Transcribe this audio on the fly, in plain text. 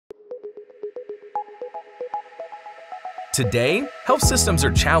Today, health systems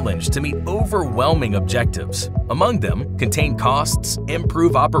are challenged to meet overwhelming objectives. Among them, contain costs,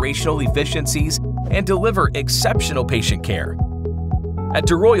 improve operational efficiencies, and deliver exceptional patient care. At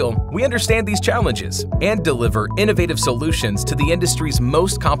DeRoyal, we understand these challenges and deliver innovative solutions to the industry's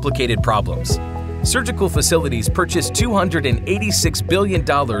most complicated problems. Surgical facilities purchase $286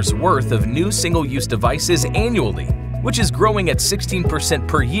 billion worth of new single-use devices annually, which is growing at 16%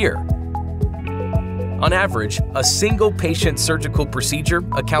 per year. On average, a single patient surgical procedure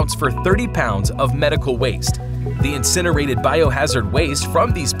accounts for 30 pounds of medical waste. The incinerated biohazard waste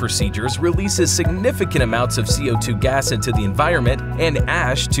from these procedures releases significant amounts of CO2 gas into the environment and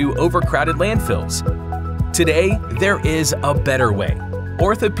ash to overcrowded landfills. Today, there is a better way.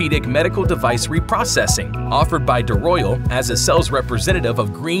 Orthopedic medical device reprocessing, offered by DeRoyal as a sales representative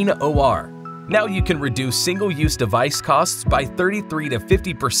of Green OR. Now you can reduce single-use device costs by 33 to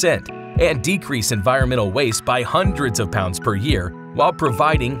 50% and decrease environmental waste by hundreds of pounds per year while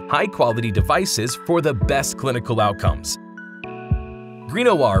providing high-quality devices for the best clinical outcomes. Green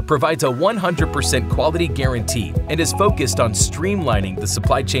OR provides a 100% quality guarantee and is focused on streamlining the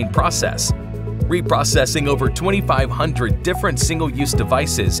supply chain process. Reprocessing over 2,500 different single-use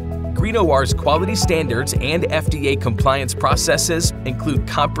devices, Green OR's quality standards and FDA compliance processes include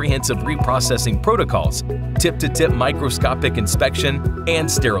comprehensive reprocessing protocols, tip-to-tip microscopic inspection, and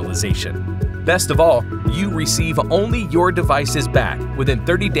sterilization. Best of all, you receive only your devices back within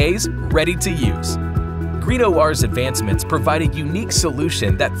 30 days, ready to use. Green OR's advancements provide a unique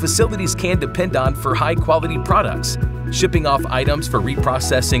solution that facilities can depend on for high-quality products. Shipping off items for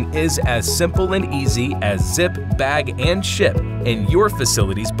reprocessing is as simple and easy as zip, bag, and ship in your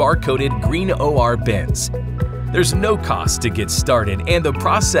facility's barcoded Green OR bins. There's no cost to get started, and the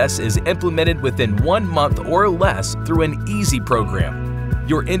process is implemented within 1 month or less through an easy program.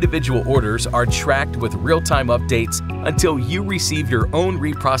 Your individual orders are tracked with real-time updates until you receive your own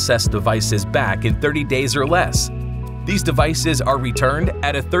reprocessed devices back in 30 days or less. These devices are returned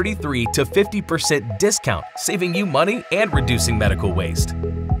at a 33 to 50% discount, saving you money and reducing medical waste.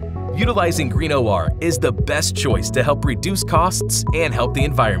 Utilizing Green OR is the best choice to help reduce costs and help the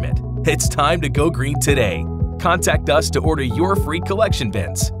environment. It's time to go green today. Contact us to order your free collection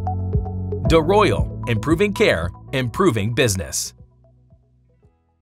bins. DeRoyal, improving care, improving business.